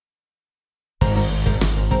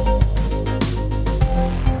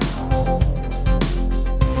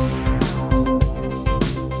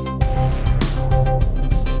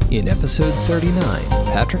In episode 39,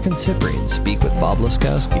 Patrick and Ciprian speak with Bob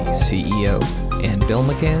Liscouski, CEO, and Bill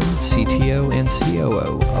McGann, CTO and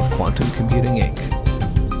COO of Quantum Computing Inc.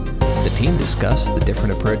 The team discussed the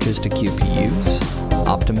different approaches to QPUs,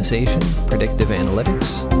 optimization, predictive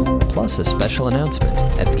analytics, plus a special announcement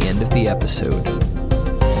at the end of the episode.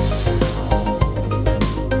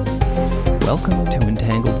 Welcome to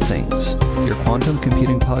Entangled Things, your quantum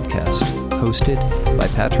computing podcast, hosted by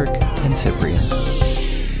Patrick and Ciprian.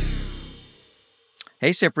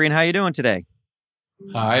 Hey, Ciprian, how you doing today?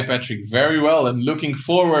 Hi, Patrick. Very well, and looking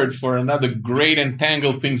forward for another great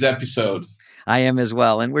Entangled Things episode. I am as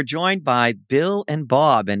well, and we're joined by Bill and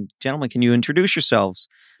Bob. And gentlemen, can you introduce yourselves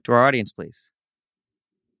to our audience, please?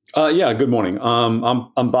 Good morning.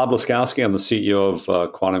 I'm Bob Liscouski. I'm the CEO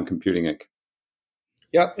of Quantum Computing Inc.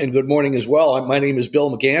 Yeah, and good morning as well. My name is Bill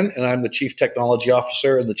McGann, and I'm the Chief Technology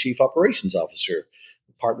Officer and the Chief Operations Officer,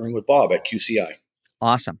 partnering with Bob at QCI.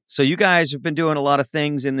 Awesome. So you guys have been doing a lot of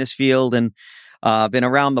things in this field and been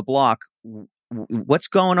around the block. What's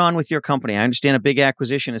going on with your company? I understand a big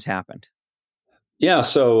acquisition has happened. Yeah,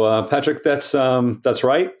 so Patrick, that's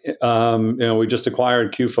right. We just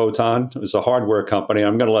acquired QPhoton. It's a hardware company.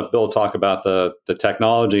 I'm going to let Bill talk about the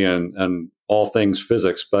technology and all things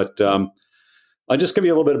physics, but I'll just give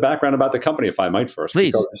you a little bit of background about the company, if I might first.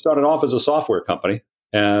 Please. Because it started off as a software company,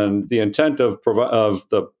 and the intent of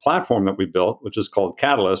the platform that we built, which is called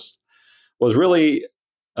Catalyst, was really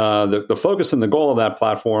the focus and the goal of that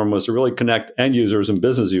platform was to really connect end users and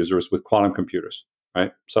business users with quantum computers,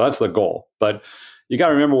 right? So that's the goal. But you got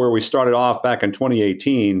to remember where we started off back in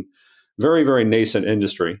 2018, very, very nascent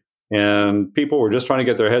industry. And people were just trying to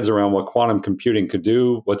get their heads around what quantum computing could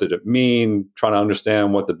do, what did it mean, trying to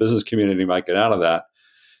understand what the business community might get out of that.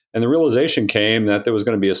 And the realization came that there was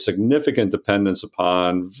going to be a significant dependence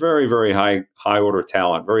upon very, very high order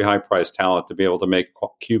talent, very high priced talent to be able to make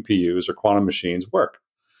QPUs or quantum machines work.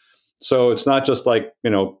 So it's not just like,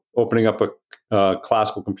 opening up a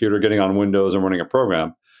classical computer, getting on Windows and running a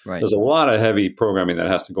program. Right. There's a lot of heavy programming that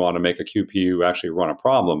has to go on to make a QPU actually run a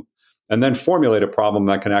problem and then formulate a problem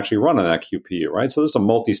that can actually run on that QPU, right? So this is a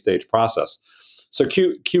multi-stage process. So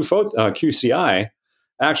QCI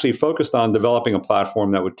actually focused on developing a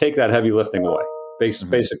platform that would take that heavy lifting away,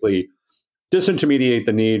 basically disintermediate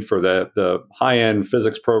the need for the high-end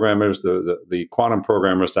physics programmers, the quantum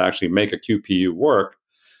programmers to actually make a QPU work.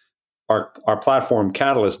 Our platform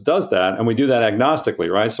Catalyst does that, and we do that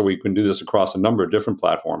agnostically, right? So we can do this across a number of different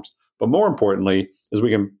platforms. But more importantly, is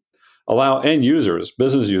we can allow end users,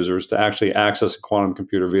 business users, to actually access a quantum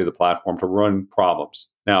computer via the platform to run problems.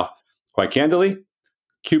 Now, quite candidly,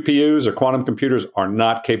 QPUs or quantum computers are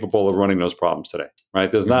not capable of running those problems today,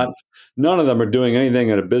 right? None of them are doing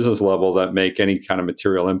anything at a business level that make any kind of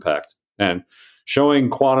material impact. And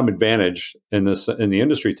showing quantum advantage in the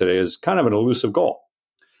industry today is kind of an elusive goal.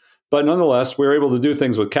 But nonetheless, we're able to do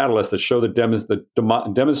things with Catalyst that show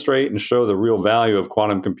demonstrate and show the real value of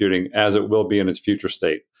quantum computing as it will be in its future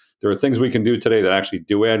state. There are things we can do today that actually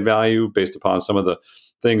do add value based upon some of the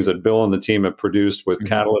things that Bill and the team have produced with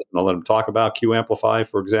Catalyst, and I'll let them talk about QAmplify,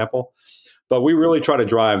 for example. But we really try to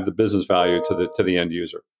drive the business value to the end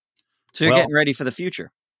user. So you're getting ready for the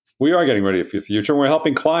future. We are getting ready for the future, and we're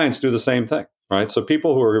helping clients do the same thing, right? So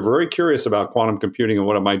people who are very curious about quantum computing and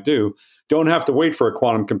what it might do don't have to wait for a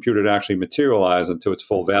quantum computer to actually materialize into its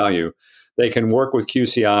full value. They can work with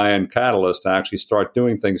QCI and Catalyst to actually start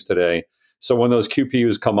doing things today. So when those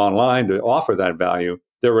QPUs come online to offer that value,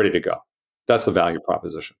 they're ready to go. That's the value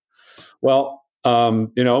proposition. Well,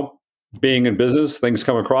 being in business, things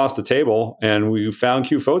come across the table, and we found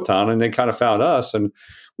QPhoton, and they kind of found us, and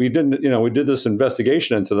we did this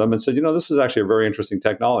investigation into them and said, this is actually a very interesting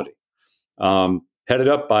technology. Headed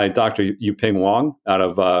up by Dr. Yuping Wang out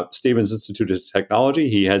of Stevens Institute of Technology.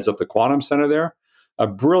 He heads up the Quantum Center there, a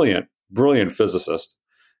brilliant, brilliant physicist.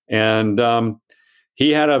 And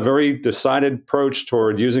he had a very decided approach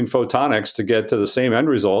toward using photonics to get to the same end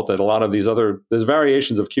result that a lot of there's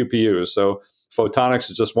variations of QPUs. So photonics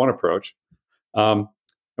is just one approach. And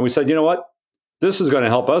we said, you know what? This is going to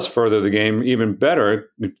help us further the game even better,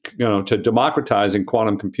 to democratizing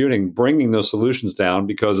quantum computing, bringing those solutions down,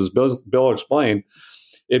 because as Bill explained,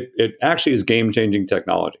 it actually is game-changing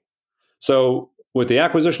technology. So with the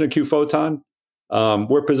acquisition of QPhoton,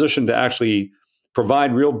 we're positioned to actually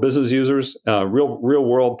provide real business users,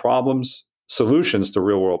 real-world problems, solutions to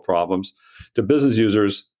real-world problems to business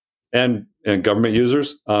users and government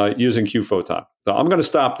users using QPhoton. So I'm going to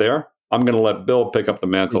stop there. I'm going to let Bill pick up the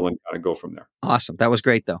mantle and kind of go from there. Awesome. That was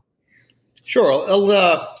great, though. Sure.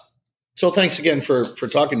 So thanks again for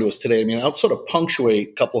talking to us today. I mean, I'll sort of punctuate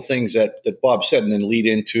a couple of things that Bob said and then lead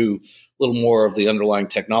into little more of the underlying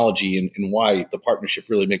technology and why the partnership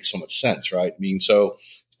really makes so much sense, right? I mean, so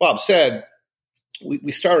as Bob said,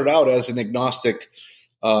 we started out as an agnostic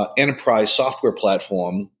enterprise software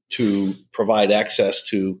platform to provide access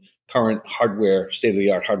to current hardware,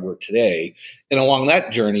 state-of-the-art hardware today. And along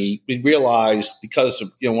that journey, we realized, because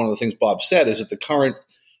of, one of the things Bob said is that the current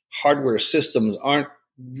hardware systems aren't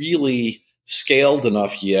really scaled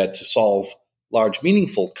enough yet to solve large,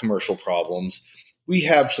 meaningful commercial problems. We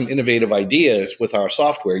have some innovative ideas with our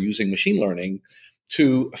software using machine learning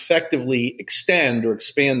to effectively extend or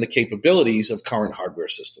expand the capabilities of current hardware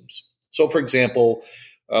systems. So, for example,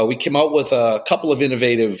 we came out with a couple of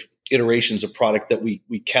innovative iterations of product that we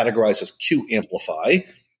categorize as Q-Amplify.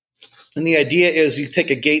 And the idea is you take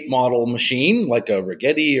a gate model machine like a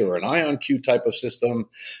Rigetti or an IonQ type of system,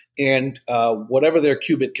 and whatever their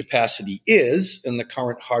qubit capacity is in the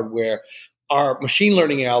current hardware, our machine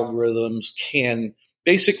learning algorithms can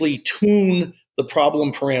basically tune the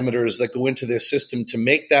problem parameters that go into their system to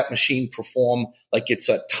make that machine perform like it's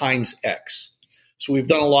a times X. So we've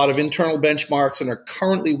done a lot of internal benchmarks and are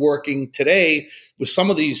currently working today with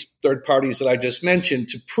some of these third parties that I just mentioned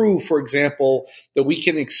to prove, for example, that we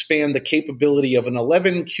can expand the capability of an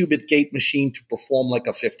 11 qubit gate machine to perform like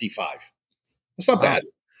a 55. It's not bad.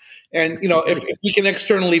 And, if we can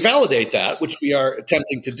externally validate that, which we are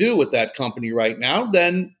attempting to do with that company right now,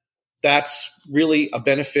 then that's really a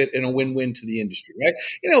benefit and a win-win to the industry, right?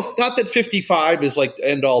 Not that 55 is like the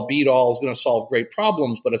end-all, beat-all, is going to solve great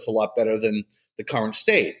problems, but it's a lot better than the current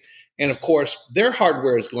state. And, of course, their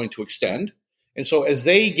hardware is going to extend. And so as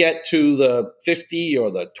they get to the 50 or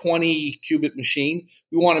the 20 qubit machine,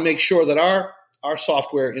 we want to make sure that our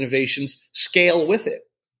software innovations scale with it.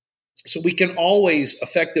 So we can always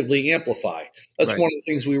effectively amplify. That's right. One of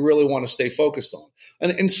the things we really want to stay focused on.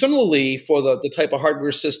 And similarly, for the type of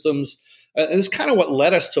hardware systems, and it's kind of what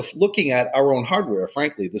led us to looking at our own hardware,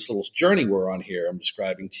 frankly, this little journey we're on here I'm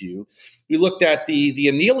describing to you. We looked at the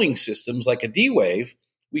annealing systems like a D-Wave.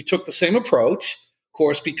 We took the same approach, of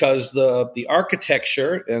course, because the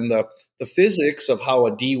architecture and the physics of how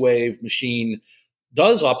a D-Wave machine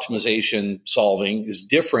does optimization solving is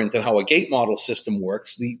different than how a gate model system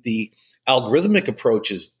works. The algorithmic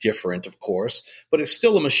approach is different, of course, but it's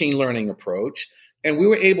still a machine learning approach. And we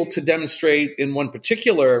were able to demonstrate in one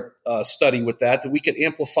particular study with that we could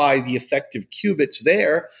amplify the effective qubits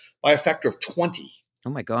there by a factor of 20.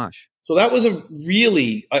 Oh, my gosh. So that was a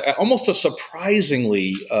really, almost a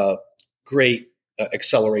surprisingly great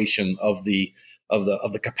acceleration of the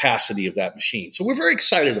capacity of that machine. So we're very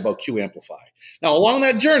excited about Q-Amplify. Now, along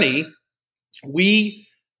that journey, we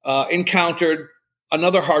encountered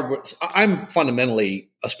another hardware. I'm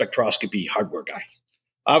fundamentally a spectroscopy hardware guy.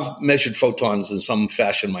 I've measured photons in some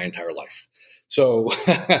fashion my entire life. So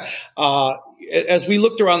as we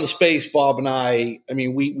looked around the space, Bob and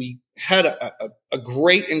we had a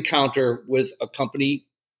great encounter with a company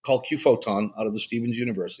called Q-Photon out of the Stevens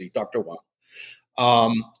University, Dr.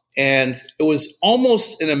 Wang. And it was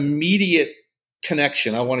almost an immediate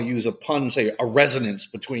connection. I want to use a pun, say a resonance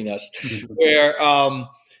between us, where,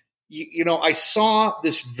 I saw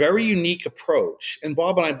this very unique approach, and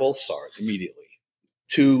Bob and I both saw it immediately,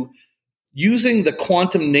 to using the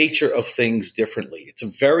quantum nature of things differently. It's a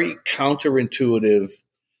very counterintuitive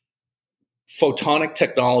photonic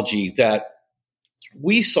technology that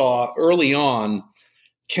we saw early on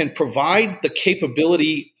can provide the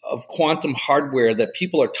capability of quantum hardware that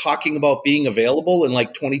people are talking about being available in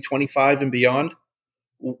like 2025 and beyond.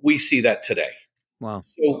 We see that today. Wow.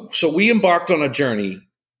 So we embarked on a journey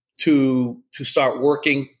to start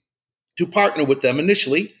working, to partner with them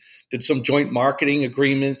initially, did some joint marketing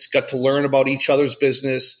agreements, got to learn about each other's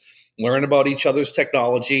business, learn about each other's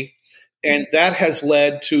technology. And that has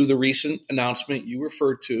led to the recent announcement you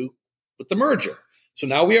referred to with the merger. So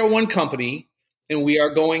now we are one company and we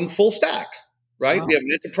are going full stack, right? Wow. We have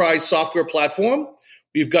an enterprise software platform.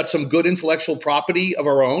 We've got some good intellectual property of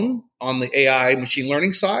our own on the AI machine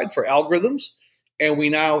learning side for algorithms. And we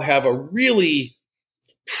now have a really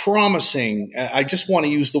promising, I just want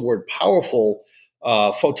to use the word powerful,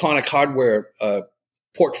 photonic hardware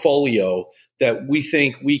portfolio that we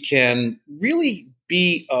think we can really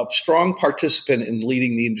be a strong participant in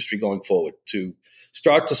leading the industry going forward to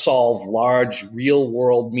start to solve large,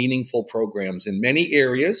 real-world, meaningful programs in many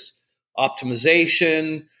areas,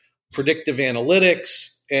 optimization, predictive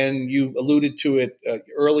analytics, and you alluded to it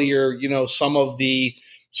earlier, some of the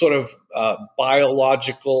sort of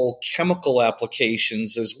biological, chemical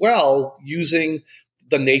applications as well, using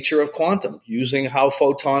the nature of quantum, using how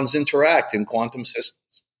photons interact in quantum systems.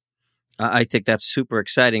 I think that's super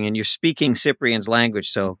exciting. And you're speaking Ciprian's language.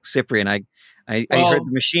 So Ciprian, I heard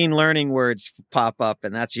the machine learning words pop up,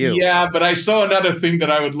 and that's you. Yeah, but I saw another thing that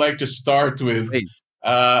I would like to start with. Please.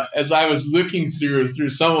 As I was looking through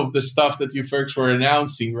some of the stuff that you folks were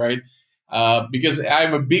announcing, right? Because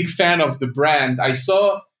I'm a big fan of the brand. I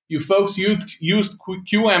saw you folks used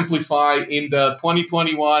Q Amplify in the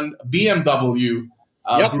 2021 BMW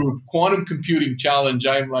group Quantum Computing Challenge.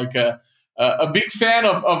 I'm like a big fan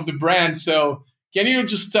of the brand. So can you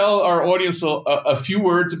just tell our audience a few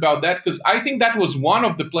words about that? Because I think that was one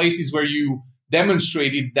of the places where you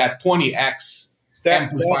demonstrated that 20x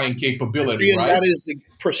amplifying capability, right? That is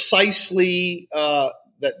precisely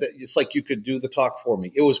that it's like you could do the talk for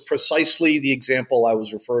me. It was precisely the example I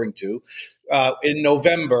was referring to. In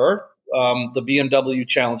November, the BMW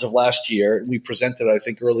challenge of last year, we presented, I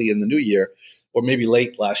think, early in the new year, or maybe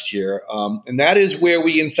late last year. And that is where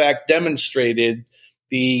we, in fact, demonstrated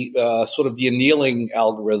the sort of the annealing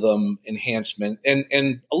algorithm enhancement and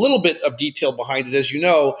a little bit of detail behind it. As you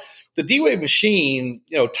know, the D-Wave machine,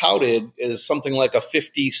 touted is something like a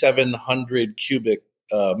 5,700 cubic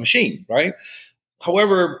machine, right?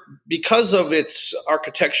 However, because of its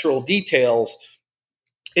architectural details,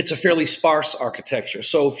 it's a fairly sparse architecture.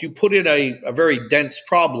 So if you put in a very dense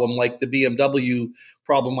problem like the BMW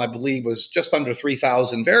problem, I believe, was just under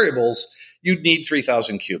 3,000 variables, you'd need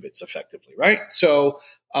 3,000 qubits effectively, right? So,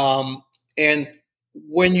 and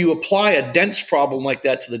when you apply a dense problem like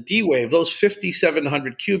that to the D-Wave, those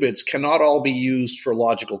 5,700 qubits cannot all be used for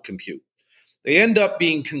logical compute. They end up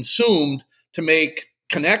being consumed to make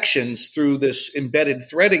connections through this embedded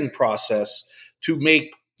threading process to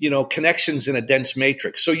make, connections in a dense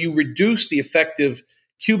matrix. So you reduce the effective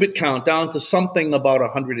qubit count down to something about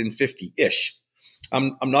 150-ish.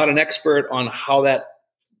 I'm not an expert on how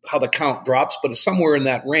the count drops, but it's somewhere in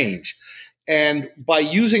that range. And by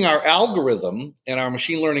using our algorithm and our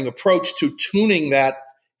machine learning approach to tuning that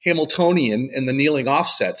Hamiltonian and the annealing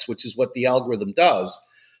offsets, which is what the algorithm does,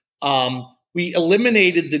 we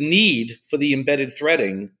eliminated the need for the embedded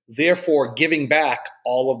threading, therefore giving back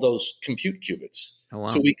all of those compute qubits. Oh, wow.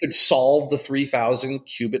 So we could solve the 3,000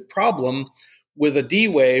 qubit problem with a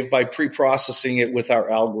D-Wave by pre-processing it with our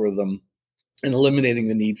algorithm and eliminating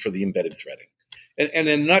the need for the embedded threading. And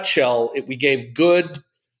in a nutshell, we gave good,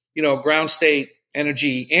 ground state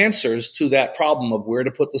energy answers to that problem of where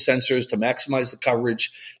to put the sensors to maximize the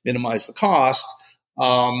coverage, minimize the cost,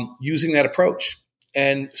 using that approach.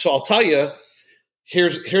 And so I'll tell you,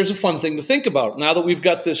 here's a fun thing to think about. Now that we've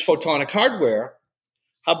got this photonic hardware,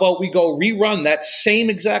 how about we go rerun that same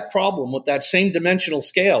exact problem with that same dimensional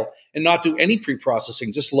scale and not do any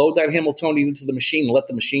pre-processing? Just load that Hamiltonian into the machine and let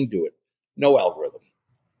the machine do it. No algorithm.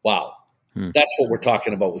 Wow. That's what we're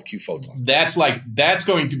talking about with QPhoton. That's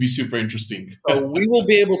going to be super interesting. So we will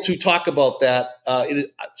be able to talk about that.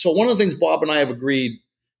 So one of the things Bob and I have agreed,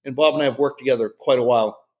 and Bob and I have worked together quite a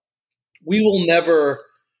while, we will never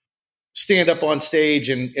stand up on stage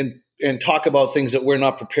and talk about things that we're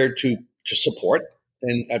not prepared to support.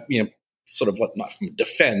 And sort of not from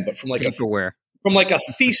defend, but from like a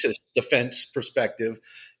thesis defense perspective.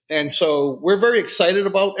 And so we're very excited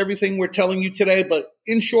about everything we're telling you today, but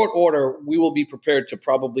in short order, we will be prepared to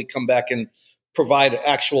probably come back and provide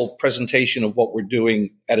actual presentation of what we're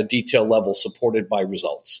doing at a detailed level supported by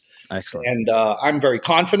results. Excellent. And I'm very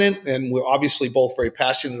confident, and we're obviously both very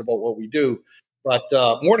passionate about what we do, but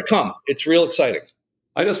more to come. It's real exciting.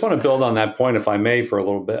 I just want to build on that point, if I may, for a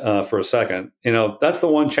little bit, for a second. That's the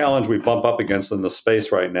one challenge we bump up against in the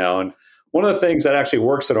space right now. And one of the things that actually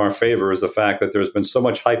works in our favor is the fact that there's been so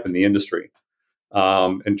much hype in the industry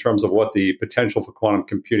in terms of what the potential for quantum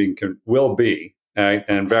computing will be, right?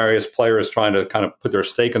 And various players trying to kind of put their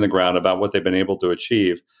stake in the ground about what they've been able to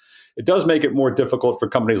achieve. It does make it more difficult for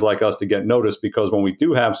companies like us to get noticed, because when we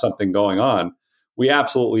do have something going on, we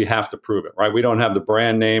absolutely have to prove it, right? We don't have the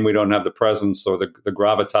brand name, we don't have the presence or the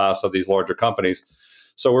gravitas of these larger companies.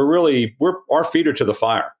 So we're our feet are to the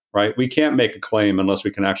fire, right? We can't make a claim unless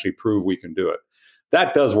we can actually prove we can do it.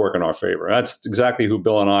 That does work in our favor. That's exactly who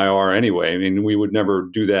Bill and I are anyway. I mean, we would never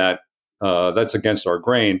do that. That's against our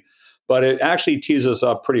grain. But it actually tees us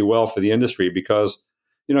up pretty well for the industry because,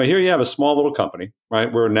 here you have a small little company,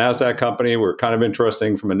 right? We're a NASDAQ company. We're kind of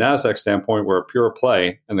interesting from a NASDAQ standpoint. We're a pure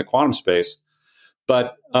play in the quantum space.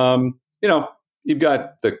 But, you've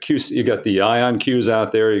got the QC, you've got the ion Qs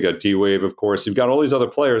out there. You got D-Wave, of course. You've got all these other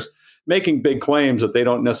players making big claims that they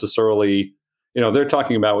don't necessarily, they're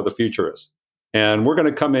talking about what the future is. And we're going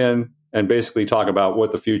to come in and basically talk about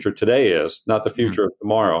what the future today is, not the future of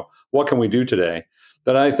tomorrow. What can we do today?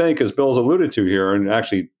 That I think, as Bill's alluded to here, and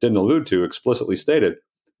actually didn't allude to, explicitly stated,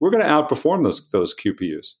 we're going to outperform those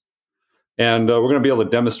QPUs. And we're going to be able to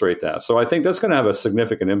demonstrate that. So I think that's going to have a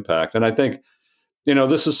significant impact. And I think,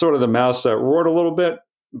 this is sort of the mouse that roared a little bit,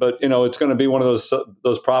 but, it's going to be one of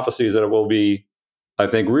those prophecies that it will be, I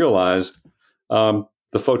think, realized. The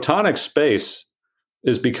photonic space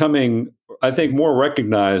is becoming, I think, more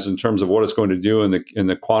recognized in terms of what it's going to do in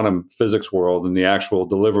the quantum physics world and the actual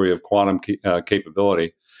delivery of quantum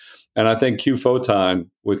capability. And I think QPhoton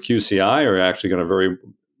with QCI are actually going to very,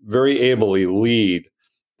 very ably lead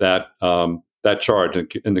that charge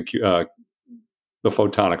in the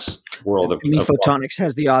photonics world. Photonics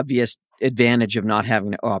has the obvious advantage of not having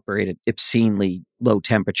to operate at obscenely low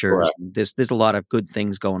temperatures. Right. There's a lot of good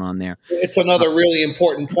things going on there. It's another really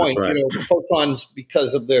important point. Right. Photons,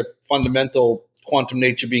 because of their fundamental quantum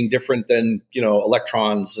nature being different than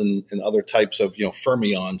electrons and other types of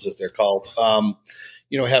fermions, as they're called,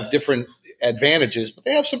 have different advantages, but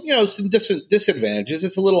they have some disadvantages.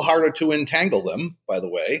 It's a little harder to entangle them, by the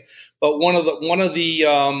way. But one of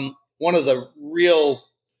the real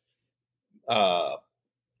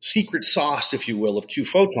secret sauce, if you will, of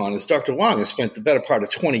QPhoton is Dr. Wang has spent the better part of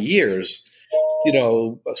 20 years,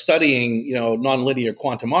 studying, nonlinear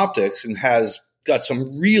quantum optics, and has got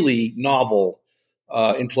some really novel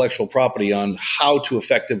intellectual property on how to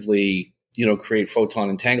effectively, create photon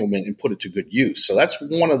entanglement and put it to good use. So that's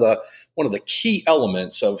one of the key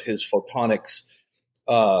elements of his photonics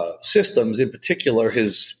systems, in particular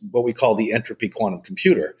his what we call the entropy quantum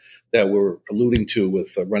computer that we're alluding to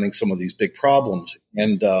with running some of these big problems.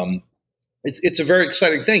 And it's a very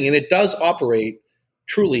exciting thing, and it does operate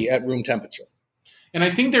truly at room temperature. And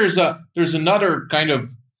I think there's another kind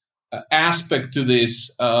of aspect to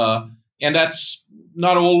this, and that's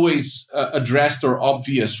not always addressed or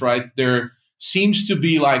obvious, right? There seems to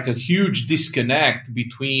be like a huge disconnect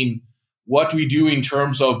between what we do in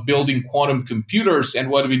terms of building quantum computers and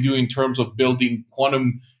what we do in terms of building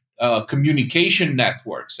quantum communication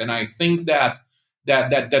networks. And I think that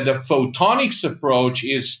the photonics approach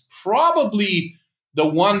is probably the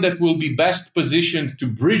one that will be best positioned to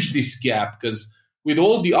bridge this gap, because with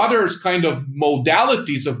all the others kind of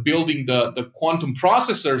modalities of building the quantum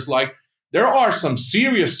processors, like there are some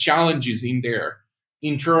serious challenges in there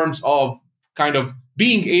in terms of kind of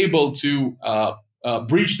being able to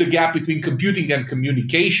bridge the gap between computing and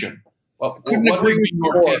communication. Well, couldn't agree with you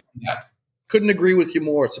more. Couldn't agree with you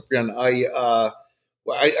more, Ciprian. I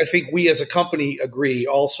think we as a company agree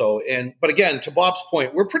also. But again, to Bob's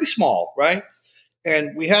point, we're pretty small, right?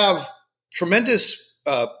 And we have tremendous,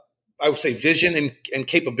 I would say, vision and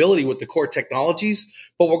capability with the core technologies,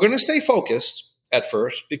 but we're going to stay focused at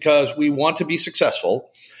first because we want to be successful.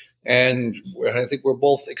 And I think we're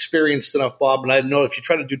both experienced enough, Bob, and I know if you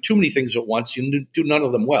try to do too many things at once, you do none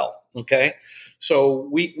of them well, okay? So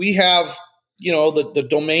we have, the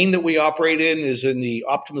domain that we operate in is in the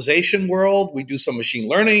optimization world. We do some machine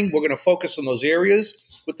learning. We're going to focus on those areas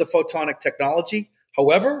with the photonic technology.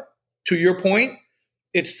 However, to your point,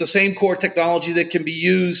 it's the same core technology that can be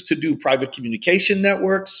used to do private communication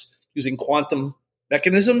networks using quantum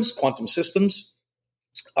mechanisms, quantum systems.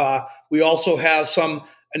 We also have some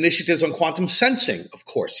initiatives on quantum sensing, of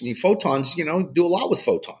course. I mean, photons, do a lot with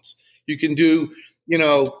photons. You can do,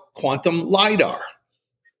 quantum LiDAR,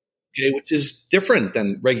 okay, which is different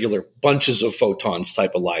than regular bunches of photons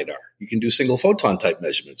type of LiDAR. You can do single photon type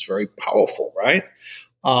measurements, very powerful, right?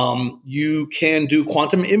 You can do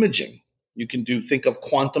quantum imaging. You can think of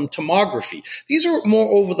quantum tomography. These are more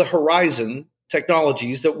over the horizon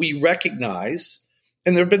technologies that we recognize.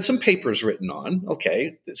 And there have been some papers written on,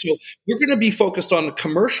 okay? So we're going to be focused on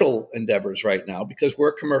commercial endeavors right now because we're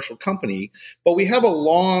a commercial company, but we have a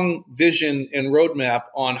long vision and roadmap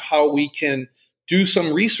on how we can do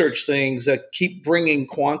some research things that keep bringing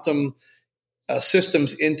quantum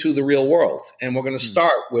systems into the real world. And we're going to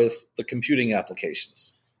start with the computing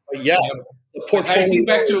applications. But yeah, the portfolio. I think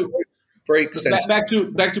back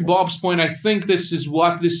to Bob's point, I think this is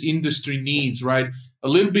what this industry needs, right? A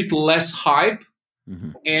little bit less hype.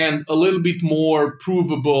 Mm-hmm. And a little bit more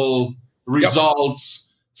provable results,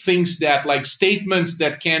 things that like statements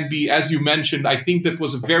that can be, as you mentioned, I think that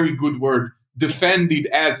was a very good word, defended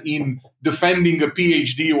as in defending a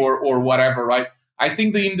PhD or whatever, right? I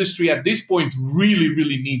think the industry at this point really,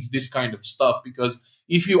 really needs this kind of stuff because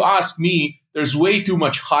if you ask me, there's way too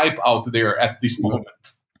much hype out there at this moment.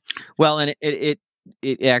 Well, and it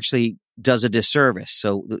actually does a disservice.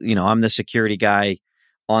 So, I'm the security guy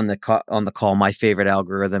on the call. My favorite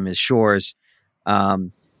algorithm is Shore's.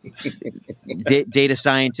 Data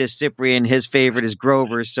scientist Ciprian, his favorite is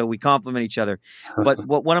Grover's, so we complement each other. But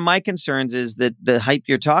one of my concerns is that the hype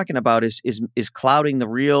you're talking about is clouding the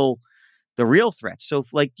real real threats. So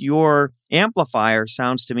like your amplifier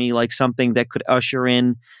sounds to me like something that could usher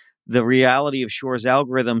in the reality of Shor's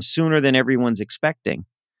algorithm sooner than everyone's expecting.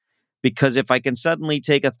 Because if I can suddenly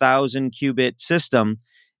take 1,000 qubit system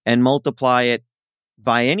and multiply it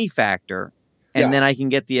by any factor, and then I can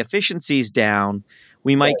get the efficiencies down,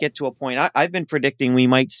 we might get to a point. I've been predicting we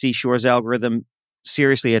might see Shor's algorithm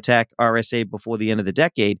seriously attack RSA before the end of the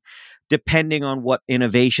decade, depending on what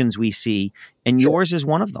innovations we see. And yours is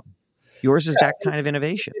one of them. Yours is that kind of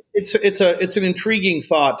innovation. It's an intriguing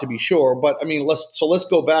thought, to be sure. But I mean, let's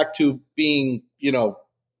go back to being,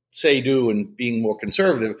 say-do and being more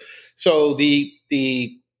conservative. So the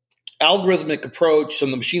algorithmic approach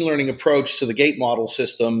and the machine learning approach to the gate model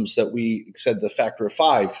systems that we said the factor of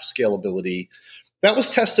 5 scalability, that was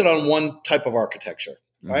tested on one type of architecture,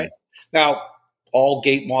 right? Now, all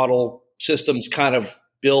gate model systems kind of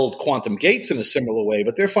build quantum gates in a similar way,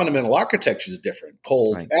 but their fundamental architecture is different.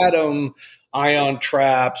 Cold atom, ion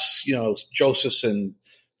traps, Josephson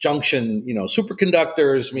junction,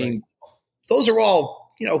 superconductors. I mean, those are all,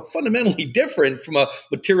 fundamentally different from a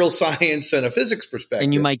material science and a physics perspective.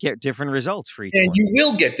 And you might get different results for each one. And you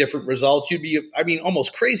will get different results. You'd be,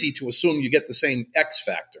 almost crazy to assume you get the same X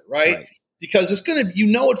factor, right? Because it's going to,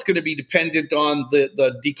 it's going to be dependent on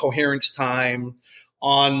the decoherence time,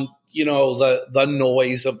 on the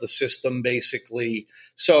noise of the system, basically.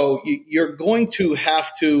 So you're going to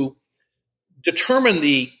have to determine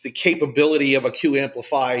the capability of a Q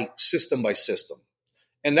amplify system by system.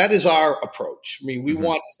 And that is our approach. I mean, we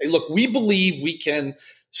want to say, look, we believe we can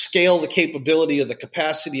scale the capability of the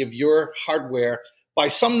capacity of your hardware by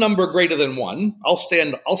some number greater than 1. I'll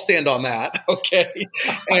stand on that. Okay.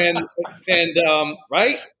 And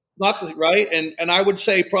right. Not right. And I would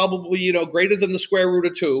say probably, greater than the square root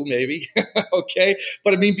of 2, maybe. Okay.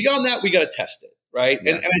 But I mean, beyond that, we got to test it. Right.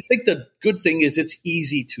 Yeah. And I think the good thing is it's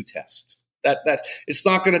easy to test that it's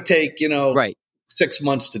not going to take, 6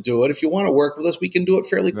 months to do it. If you want to work with us, we can do it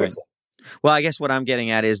fairly quickly. Well, I guess what I'm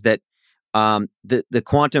getting at is that the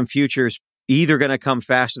quantum future's either going to come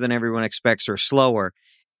faster than everyone expects or slower.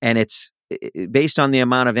 And it's based on the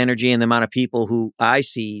amount of energy and the amount of people who I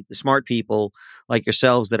see, the smart people like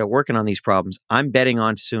yourselves that are working on these problems, I'm betting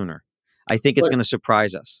on sooner. I think it's going to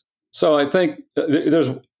surprise us. So I think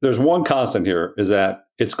there's one constant here is that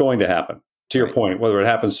it's going to happen. To your point, whether it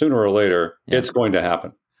happens sooner or later, it's going to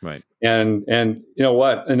happen. Right. And you know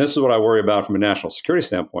what? And this is what I worry about from a national security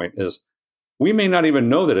standpoint is we may not even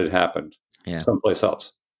know that it happened someplace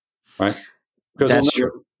else. Right. Because that's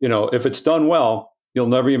true. If it's done well, you'll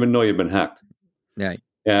never even know you've been hacked. Right.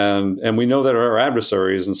 And we know that our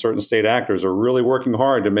adversaries and certain state actors are really working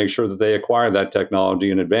hard to make sure that they acquire that technology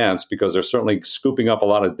in advance because they're certainly scooping up a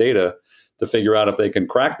lot of data to figure out if they can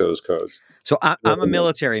crack those codes. So I'm a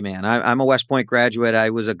military man. I'm a West Point graduate. I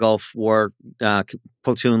was a Gulf War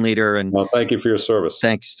platoon leader. And well, thank you for your service.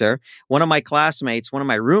 Thank you, sir. One of my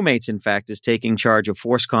roommates, in fact, is taking charge of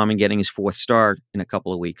FORSCOM and getting his 4th star in a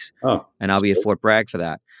couple of weeks. Oh, and I'll be at Fort Bragg for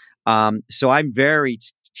that. So I'm very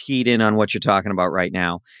keyed in on what you're talking about right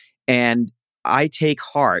now. And I take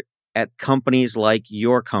heart at companies like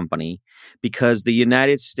your company because the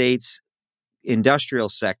United States industrial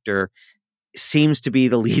sector seems to be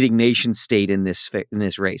the leading nation state in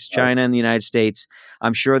this race. China and the United States,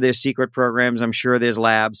 I'm sure there's secret programs, I'm sure there's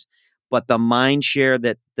labs, but the mind share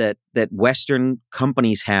that Western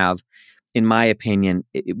companies have, in my opinion,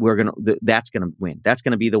 that's going to win. That's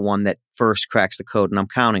going to be the one that first cracks the code, and I'm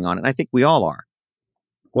counting on it. And I think we all are.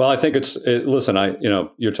 Well, I think listen,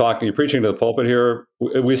 you're preaching to the pulpit here.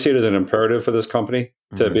 We see it as an imperative for this company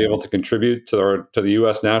to be able to contribute to the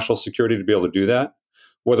U.S. national security to be able to do that.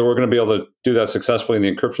 Whether we're going to be able to do that successfully in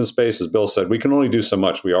the encryption space, as Bill said, we can only do so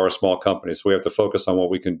much. We are a small company, so we have to focus on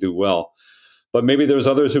what we can do well. But maybe there's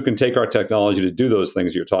others who can take our technology to do those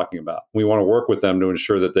things you're talking about. We want to work with them to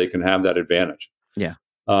ensure that they can have that advantage. Yeah.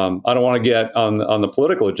 I don't want to get on the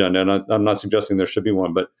political agenda, and I'm not suggesting there should be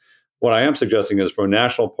one, but what I am suggesting is from a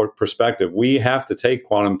national perspective, we have to take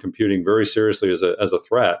quantum computing very seriously as a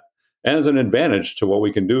threat and as an advantage to what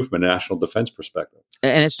we can do from a national defense perspective.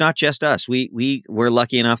 And it's not just us. We were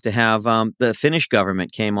lucky enough to have the Finnish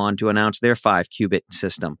government came on to announce their 5-qubit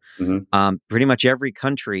system. Pretty much every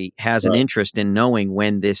country has an interest in knowing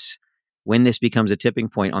when this becomes a tipping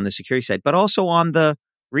point on the security side, but also on the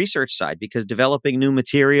research side, because developing new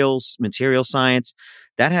material science,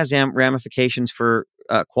 that has ramifications for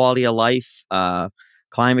quality of life,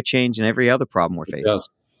 climate change, and every other problem we're facing.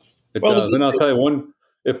 It does. And I'll tell you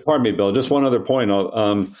pardon me, Bill, just one other point.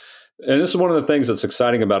 And this is one of the things that's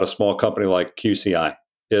exciting about a small company like QCI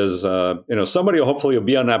is, somebody will hopefully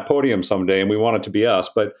be on that podium someday, and we want it to be us.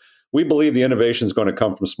 But we believe the innovation is going to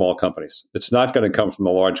come from small companies. It's not going to come from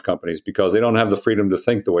the large companies because they don't have the freedom to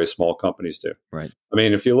think the way small companies do. Right. I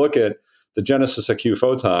mean, if you look at the genesis of Q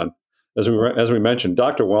photon, as we mentioned,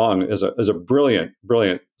 Dr. Wang is a brilliant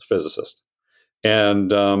physicist,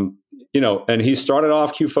 and and he started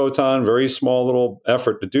off Q photon, very small little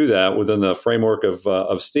effort to do that within the framework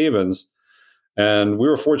of Stevens, and we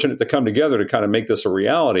were fortunate to come together to kind of make this a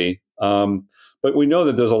reality. But we know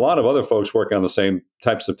that there's a lot of other folks working on the same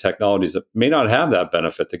types of technologies that may not have that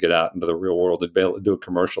benefit to get out into the real world and be able to do it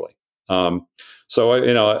commercially. But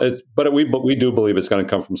we do believe it's going to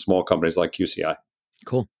come from small companies like QCI.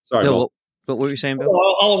 Cool. Sorry, Bill. But what were you saying, Bill?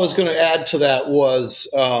 Well, all I was going to add to that was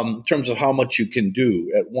in terms of how much you can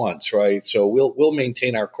do at once, right? So we'll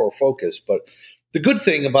maintain our core focus, but the good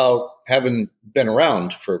thing about having been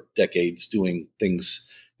around for decades doing things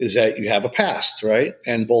is that you have a past, right?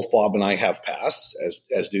 And both Bob and I have pasts,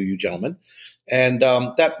 as do you gentlemen, and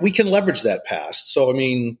that we can leverage that past. So I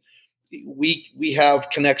mean, we have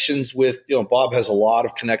connections with, Bob has a lot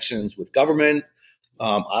of connections with government.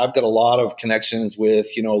 I've got a lot of connections with,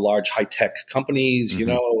 large high-tech companies,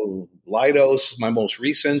 Leidos is my most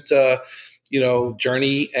recent,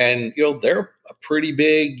 journey. And, they're a pretty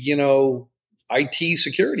big, IT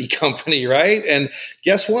security company, right? And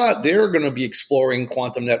guess what? They're going to be exploring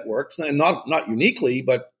quantum networks, and not uniquely,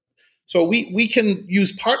 but so we can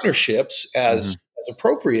use partnerships as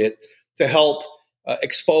appropriate to help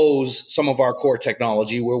expose some of our core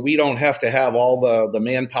technology where we don't have to have all the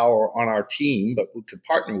manpower on our team, but we could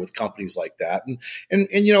partner with companies like that. And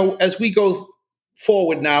as we go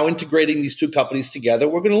forward now, integrating these two companies together,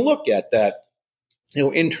 we're going to look at that,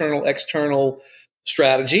 internal, external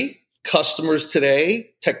strategy, customers today,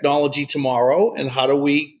 technology tomorrow, and how do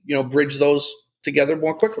we, bridge those together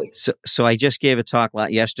more quickly. So I just gave a talk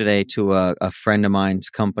yesterday to a friend of mine's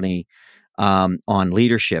company on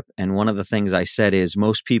leadership, and one of the things I said is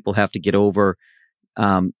most people have to get over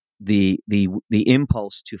the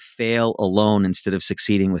impulse to fail alone instead of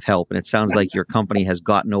succeeding with help, and it sounds like your company has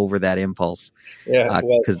gotten over that impulse. Yeah,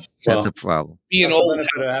 because that's a problem. Being old,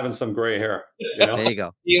 benefit of having some gray hair. There you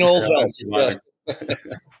go. Being old,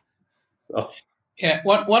 Yeah,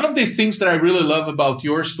 one of the things that I really love about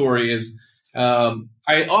your story is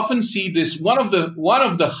I often see this one of the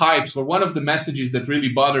hypes or one of the messages that really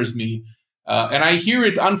bothers me, and I hear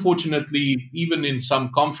it unfortunately even in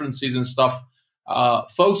some conferences and stuff.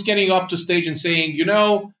 Folks getting up to stage and saying,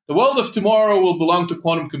 the world of tomorrow will belong to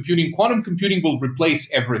quantum computing. Quantum computing will replace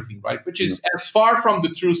everything, right? Which is as far from the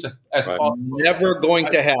truth as possible. Never going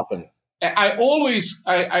to happen.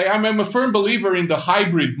 I'm a firm believer in the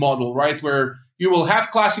hybrid model, right? Where you will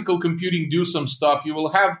have classical computing do some stuff. You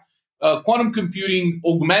will have quantum computing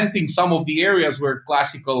augmenting some of the areas where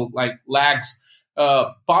classical lags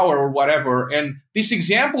power or whatever. And this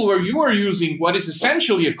example where you are using what is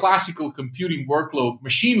essentially a classical computing workload,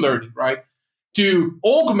 machine learning, right, to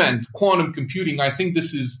augment quantum computing, I think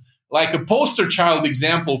this is like a poster child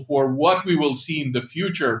example for what we will see in the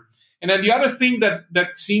future. And then the other thing that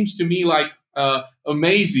seems to me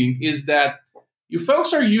amazing is that you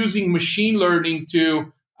folks are using machine learning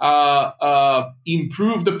to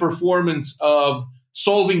improve the performance of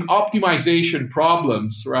solving optimization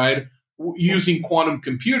problems, right, using quantum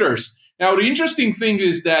computers. Now, the interesting thing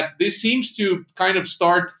is that this seems to kind of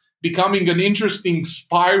start becoming an interesting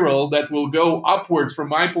spiral that will go upwards from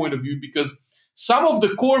my point of view, because some of the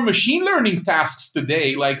core machine learning tasks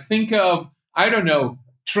today, think of,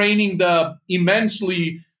 training the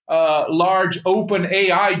immensely large open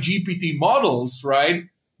AI GPT models, right?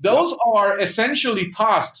 Those are essentially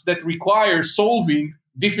tasks that require solving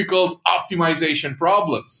difficult optimization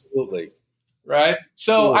problems. Absolutely. Right.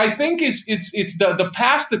 So I think it's the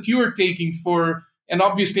path that you are taking for, and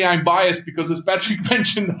obviously I'm biased because as Patrick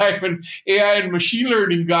mentioned, I'm an AI and machine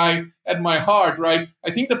learning guy at my heart, right?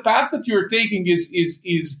 I think the path that you're taking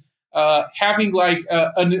is having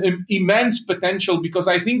an immense potential, because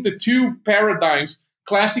I think the two paradigms,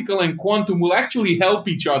 classical and quantum, will actually help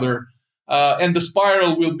each other, and the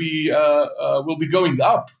spiral will be going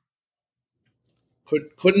up.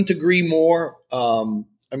 Couldn't agree more.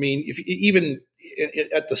 If even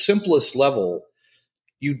at the simplest level,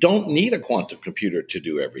 you don't need a quantum computer to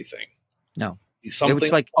do everything. No, something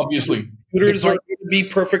it's obviously computers are going to be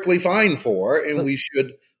perfectly fine for, and we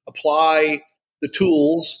should apply the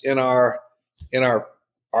tools in our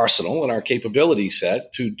arsenal and our capability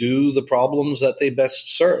set to do the problems that they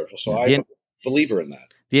best serve. So I'm a believer in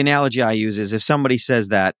that. The analogy I use is if somebody says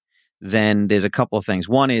that, then there's a couple of things.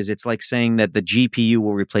 One is it's like saying that the GPU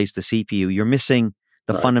will replace the CPU. You're missing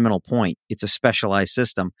the fundamental point. It's a specialized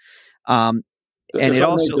system. And it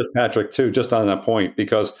also, Patrick, too, just on that point,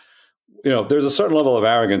 because there's a certain level of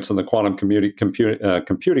arrogance in the quantum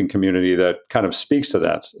computing community that kind of speaks to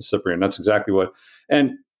that, Ciprian. That's exactly what,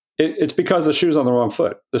 and it's because the shoe's on the wrong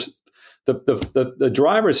foot. The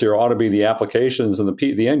drivers here ought to be the applications and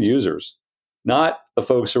the end users, not the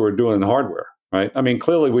folks who are doing the hardware, right? I mean,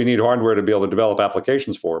 clearly we need hardware to be able to develop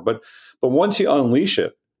applications for, but once you unleash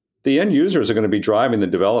it, the end users are going to be driving the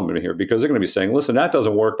development here because they're going to be saying, listen, that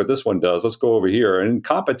doesn't work, but this one does. Let's go over here. And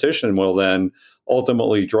competition will then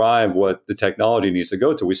ultimately drive what the technology needs to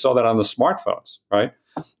go to. We saw that on the smartphones, right?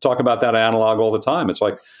 Talk about that analog all the time. It's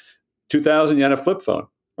like 2000, you had a flip phone,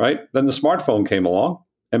 right? Then the smartphone came along.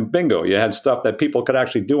 And bingo, you had stuff that people could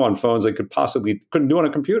actually do on phones they couldn't do on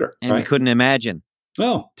a computer. And right? we couldn't imagine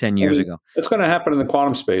 10 years ago. It's going to happen in the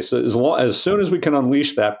quantum space as soon as we can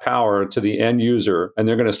unleash that power to the end user, and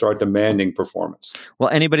they're going to start demanding performance. Well,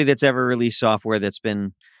 anybody that's ever released software that's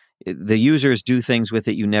been, the users do things with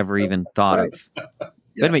it you never even thought of. Yeah.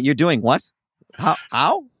 Wait a minute, you're doing what?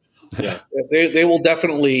 How? Yeah, they'll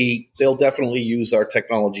definitely use our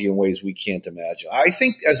technology in ways we can't imagine. I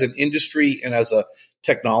think as an industry and as a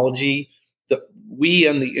technology, that we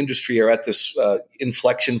and the industry are at this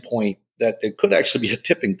inflection point that it could actually be a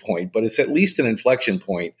tipping point, but it's at least an inflection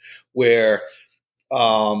point where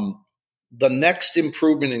the next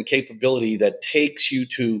improvement in capability that takes you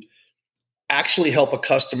to actually help a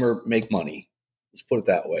customer make money, let's put it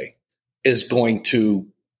that way, is going to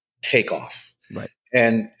take off. Right.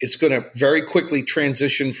 And it's going to very quickly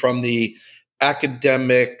transition from the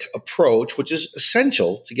academic approach, which is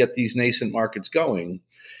essential to get these nascent markets going,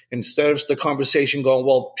 instead of the conversation going,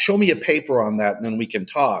 well, show me a paper on that and then we can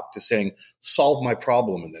talk, to saying, solve my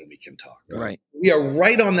problem and then we can talk. Right. We are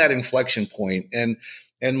right on that inflection point. And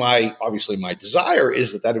my desire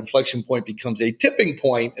is that inflection point becomes a tipping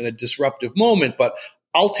point and a disruptive moment, but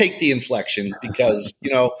I'll take the inflection because,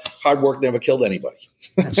 hard work never killed anybody.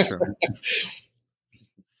 That's true.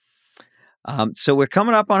 So we're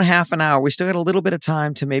coming up on half an hour. We still got a little bit of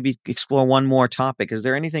time to maybe explore one more topic. Is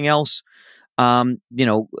there anything else,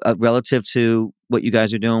 relative to what you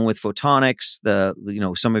guys are doing with photonics,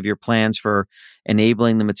 some of your plans for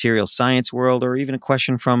enabling the material science world, or even a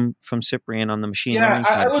question from Ciprian on the machine learning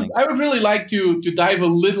side of things? I would really like to dive a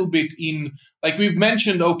little bit in, like we've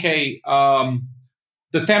mentioned,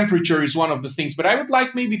 the temperature is one of the things, but I would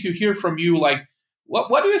like maybe to hear from you, like,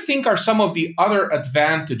 what do you think are some of the other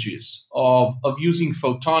advantages of using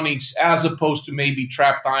photonics as opposed to maybe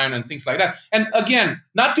trapped ion and things like that? And again,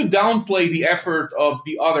 not to downplay the effort of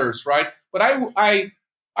the others, right? But I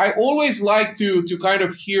always like to kind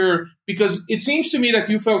of hear, because it seems to me that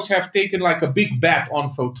you folks have taken like a big bet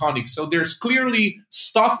on photonics. So there's clearly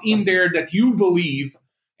stuff in there that you believe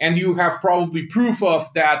and you have probably proof of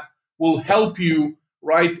that will help you,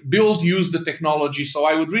 right, use the technology. So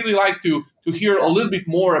I would really like to hear a little bit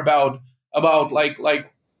more about like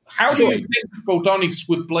how do you think photonics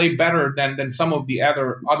would play better than some of the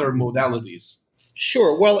other modalities?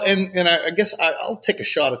 Sure. Well, and I guess I'll take a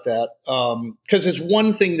shot at that because it's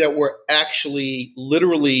one thing that we're actually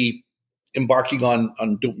literally embarking on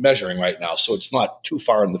measuring right now. So it's not too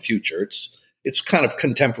far in the future. It's kind of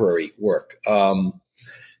contemporary work,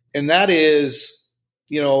 and that is,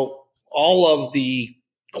 all of the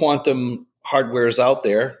quantum hardwares out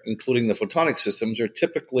there, including the photonic systems, are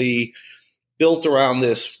typically built around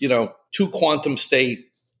this, 2 quantum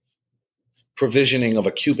state provisioning of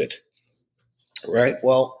a qubit, right?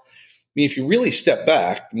 Well, if you really step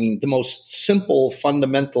back, the most simple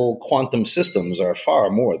fundamental quantum systems are far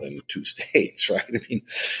more than 2 states, right?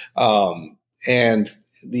 And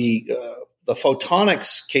the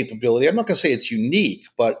photonics capability, I'm not going to say it's unique,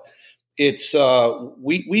 but it's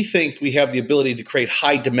we think we have the ability to create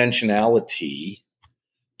high dimensionality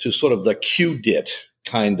to sort of the QDIT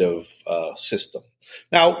kind of system.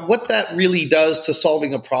 Now, what that really does to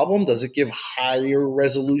solving a problem, does it give higher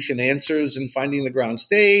resolution answers in finding the ground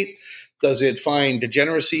state? Does it find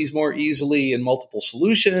degeneracies more easily in multiple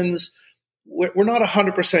solutions? We're not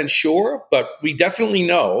 100% sure, but we definitely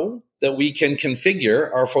know that we can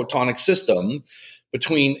configure our photonic system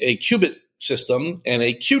between a qubit system and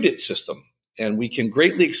a QDIT system. And we can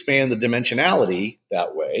greatly expand the dimensionality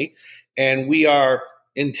that way. And we are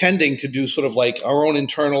intending to do sort of like our own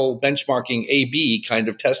internal benchmarking A/B kind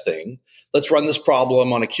of testing. Let's run this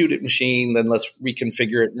problem on a QDIT machine, then let's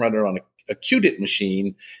reconfigure it and run it on a QDIT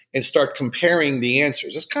machine and start comparing the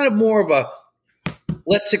answers. It's kind of more of a,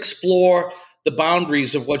 let's explore the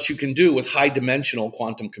boundaries of what you can do with high dimensional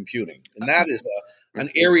quantum computing. And that is an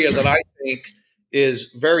area that I think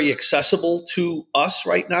is very accessible to us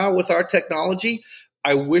right now with our technology.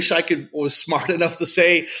 I wish I was smart enough to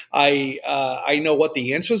say I know what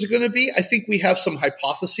the answers are going to be. I think we have some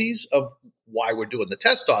hypotheses of why we're doing the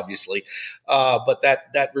test, obviously, but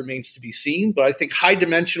that remains to be seen. But I think high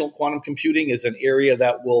dimensional quantum computing is an area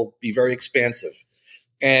that will be very expansive,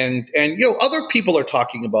 and other people are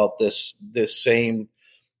talking about this same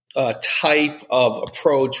type of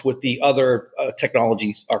approach with the other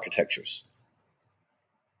technology architectures.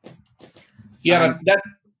 Yeah,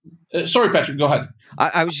 sorry, Patrick, go ahead.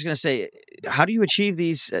 I was just going to say, how do you achieve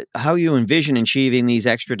these? How you envision achieving these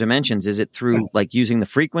extra dimensions? Is it through like using the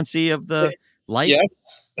frequency of the light? Yes.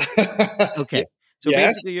 Okay. So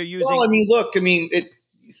basically, you're using. Well, I mean, look. I mean,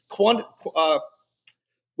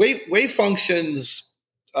 wave functions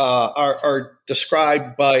are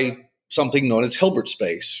described by something known as Hilbert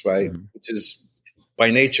space, right? Mm-hmm. Which is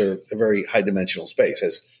by nature a very high dimensional space,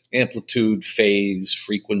 has amplitude, phase,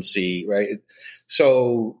 frequency, right?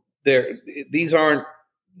 So these aren't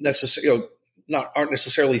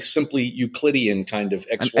necessarily simply Euclidean kind of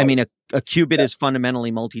X. I mean, a qubit is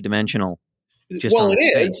fundamentally multidimensional. Well,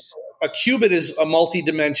 it is. A qubit is a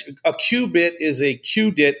multi-dimension. A qubit is a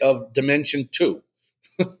qubit of dimension 2.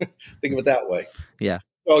 Think of it that way. Yeah.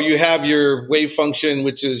 So you have your wave function,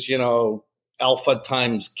 which is alpha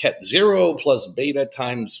times ket 0 plus beta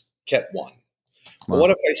times ket 1. Wow.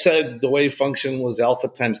 What if I said the wave function was alpha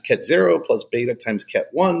times ket 0 plus beta times ket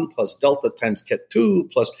 1 plus delta times ket 2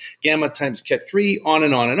 plus gamma times ket 3, on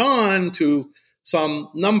and on and on to some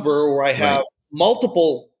number where I have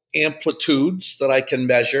multiple amplitudes that I can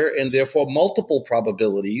measure and therefore multiple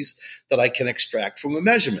probabilities that I can extract from a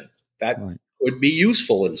measurement. That would be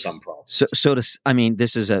useful in some problems.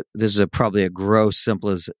 This is probably a gross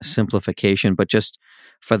simplification, but just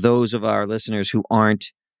for those of our listeners who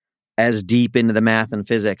aren't as deep into the math and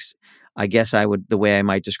physics, I guess the way I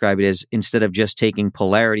might describe it is, instead of just taking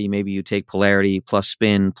polarity, maybe you take polarity plus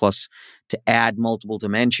spin plus to add multiple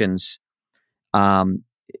dimensions.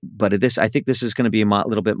 But I think this is going to be a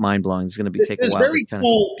little bit mind blowing. It's going to take a while. Very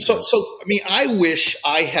cool. So I mean, I wish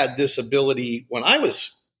I had this ability when I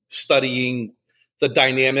was studying the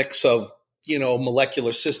dynamics of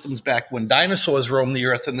molecular systems back when dinosaurs roamed the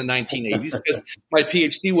earth in the 1980s, because my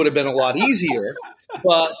PhD would have been a lot easier.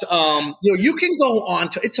 But you can go on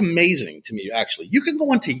to, it's amazing to me, actually. You can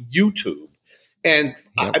go onto YouTube, and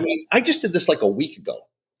I mean, I just did this like a week ago.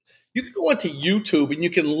 You can go onto YouTube and you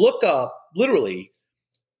can look up literally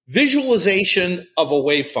visualization of a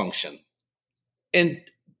wave function, and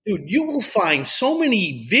dude, you will find so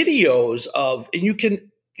many videos and you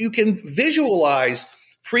can visualize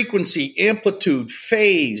frequency, amplitude,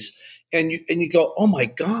 phase, and you go, oh my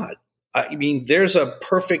God! I mean, there's a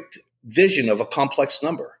perfect vision of a complex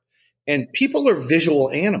number, and people are visual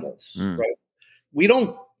animals, right?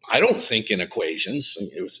 I don't think in equations.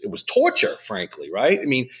 It was torture, frankly, right? I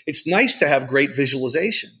mean, it's nice to have great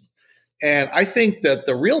visualization, and I think that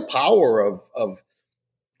the real power of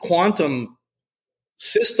quantum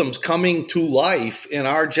systems coming to life in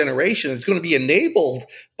our generation is going to be enabled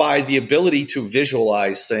by the ability to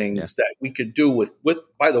visualize things that we could do with,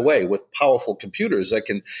 by the way, with powerful computers that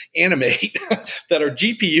can animate, that are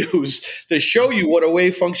GPUs, to show you what a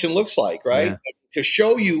wave function looks like, right? Yeah. To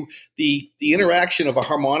show you the interaction of a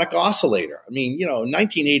harmonic oscillator. I mean, in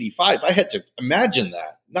 1985, I had to imagine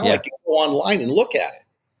that. Now I can go online and look at it.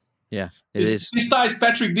 Yeah, This ties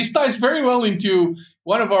very well into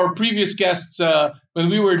one of our previous guests when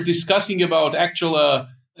we were discussing about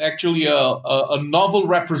actually a novel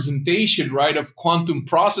representation, right, of quantum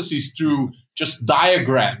processes through just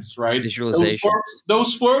diagrams, right? Visualization.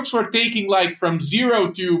 Those folks were taking like from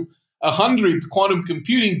 0 to 100 quantum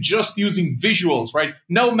computing just using visuals, right?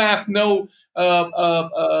 No math, no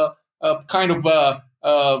kind of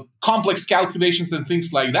complex calculations and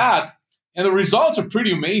things like that. And the results are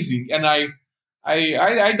pretty amazing. And I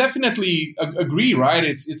definitely agree, right?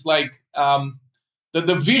 It's like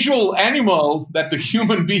the visual animal that the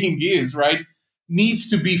human being is, right, needs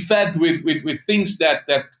to be fed with things that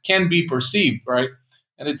can be perceived, right?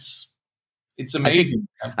 And it's amazing.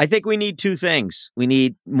 I think we need two things. We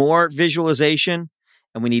need more visualization,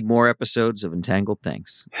 and we need more episodes of Entangled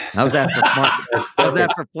Things. How's that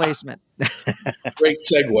for placement? Great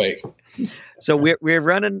segue. So we're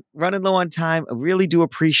running low on time. I really do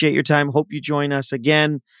appreciate your time. Hope you join us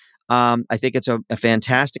again. I think it's a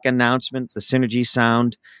fantastic announcement. The synergy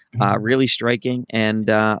sound really striking, and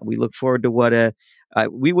we look forward to what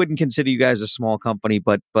we wouldn't consider you guys a small company,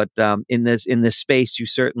 but in this space, you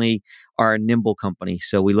certainly are a nimble company.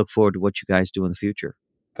 So we look forward to what you guys do in the future.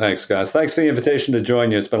 Thanks, guys. Thanks for the invitation to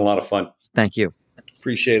join you. It's been a lot of fun. Thank you.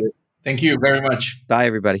 Appreciate it. Thank you very much. Bye,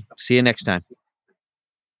 everybody. See you next time.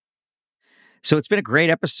 So it's been a great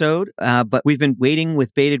episode, but we've been waiting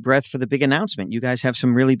with bated breath for the big announcement. You guys have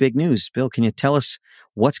some really big news. Bill, can you tell us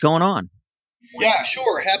what's going on? Yeah,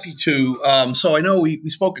 sure. Happy to. So I know we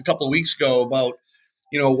spoke a couple of weeks ago about,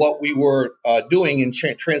 what we were doing in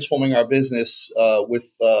transforming our business with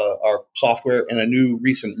our software and a new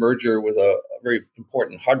recent merger with a very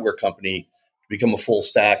important hardware company to become a full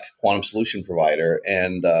stack quantum solution provider.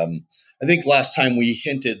 And I think last time we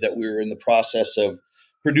hinted that we were in the process of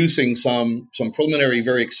producing some preliminary,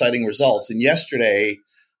 very exciting results. And yesterday,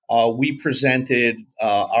 we presented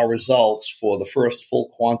our results for the first full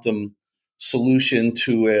quantum solution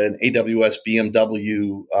to an AWS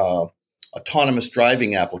BMW autonomous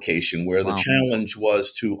driving application, where the challenge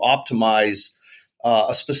was to optimize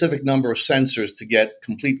a specific number of sensors to get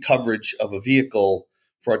complete coverage of a vehicle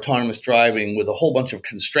for autonomous driving, with a whole bunch of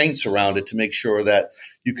constraints around it to make sure that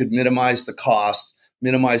you could minimize the cost,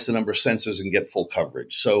 minimize the number of sensors, and get full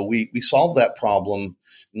coverage. So we solved that problem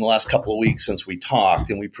in the last couple of weeks since we talked,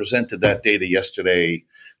 and we presented that data yesterday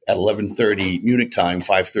at 11:30 Munich time,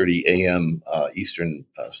 5:30 a.m. Eastern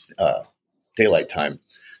Daylight Time.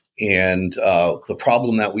 And the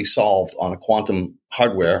problem that we solved on a quantum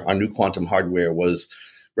hardware, our new quantum hardware, was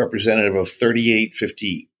representative of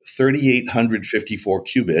 3,854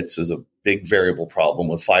 qubits, is a big variable problem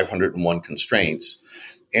with 501 constraints.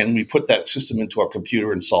 And we put that system into our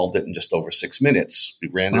computer and solved it in just over 6 minutes. We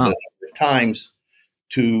ran it a number of times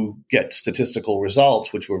to get statistical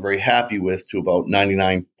results, which we're very happy with, to about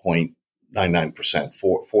 99.99%,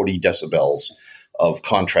 40 decibels of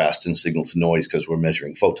contrast and signal to noise, because we're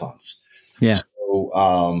measuring photons. Yeah.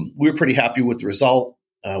 So we were pretty happy with the result.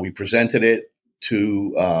 We presented it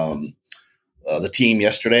to the team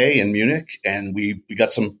yesterday in Munich, and we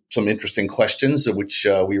got some interesting questions, which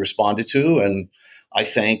we responded to. And I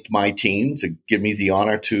thanked my team to give me the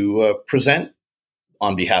honor to present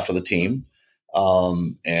on behalf of the team.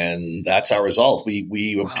 And that's our result.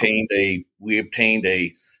 We obtained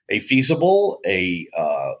a feasible, an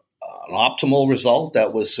optimal result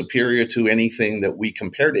that was superior to anything that we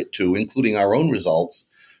compared it to, including our own results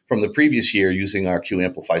from the previous year using our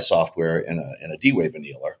Q-Amplify software and a D-Wave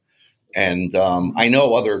annealer. And I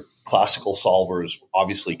know other classical solvers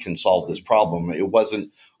obviously can solve this problem.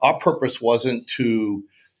 Our purpose wasn't to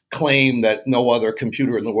claim that no other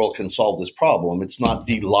computer in the world can solve this problem. It's not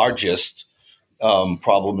the largest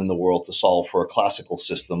problem in the world to solve for a classical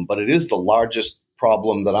system, but it is the largest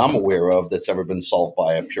problem that I'm aware of that's ever been solved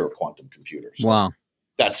by a pure quantum computer. So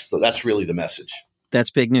that's really the message.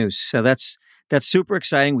 That's big news. So that's super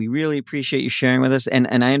exciting. We really appreciate you sharing with us.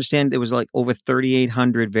 And I understand there was like over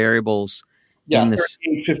 3,800 variables. Yeah,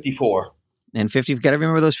 3,854. And 50. Got to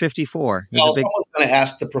remember those 54. Well, someone's going to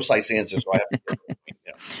ask the precise answer, so I have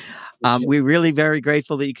to. We're really very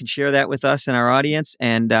grateful that you can share that with us and our audience.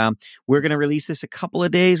 And we're going to release this a couple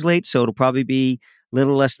of days late, so it'll probably be a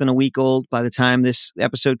little less than a week old by the time this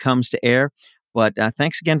episode comes to air. But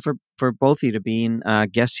thanks again for both of you to being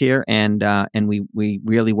guests here, and we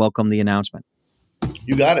really welcome the announcement.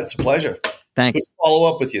 You got it. It's a pleasure. Thanks. Good to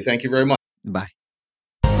follow up with you. Thank you very much. Bye.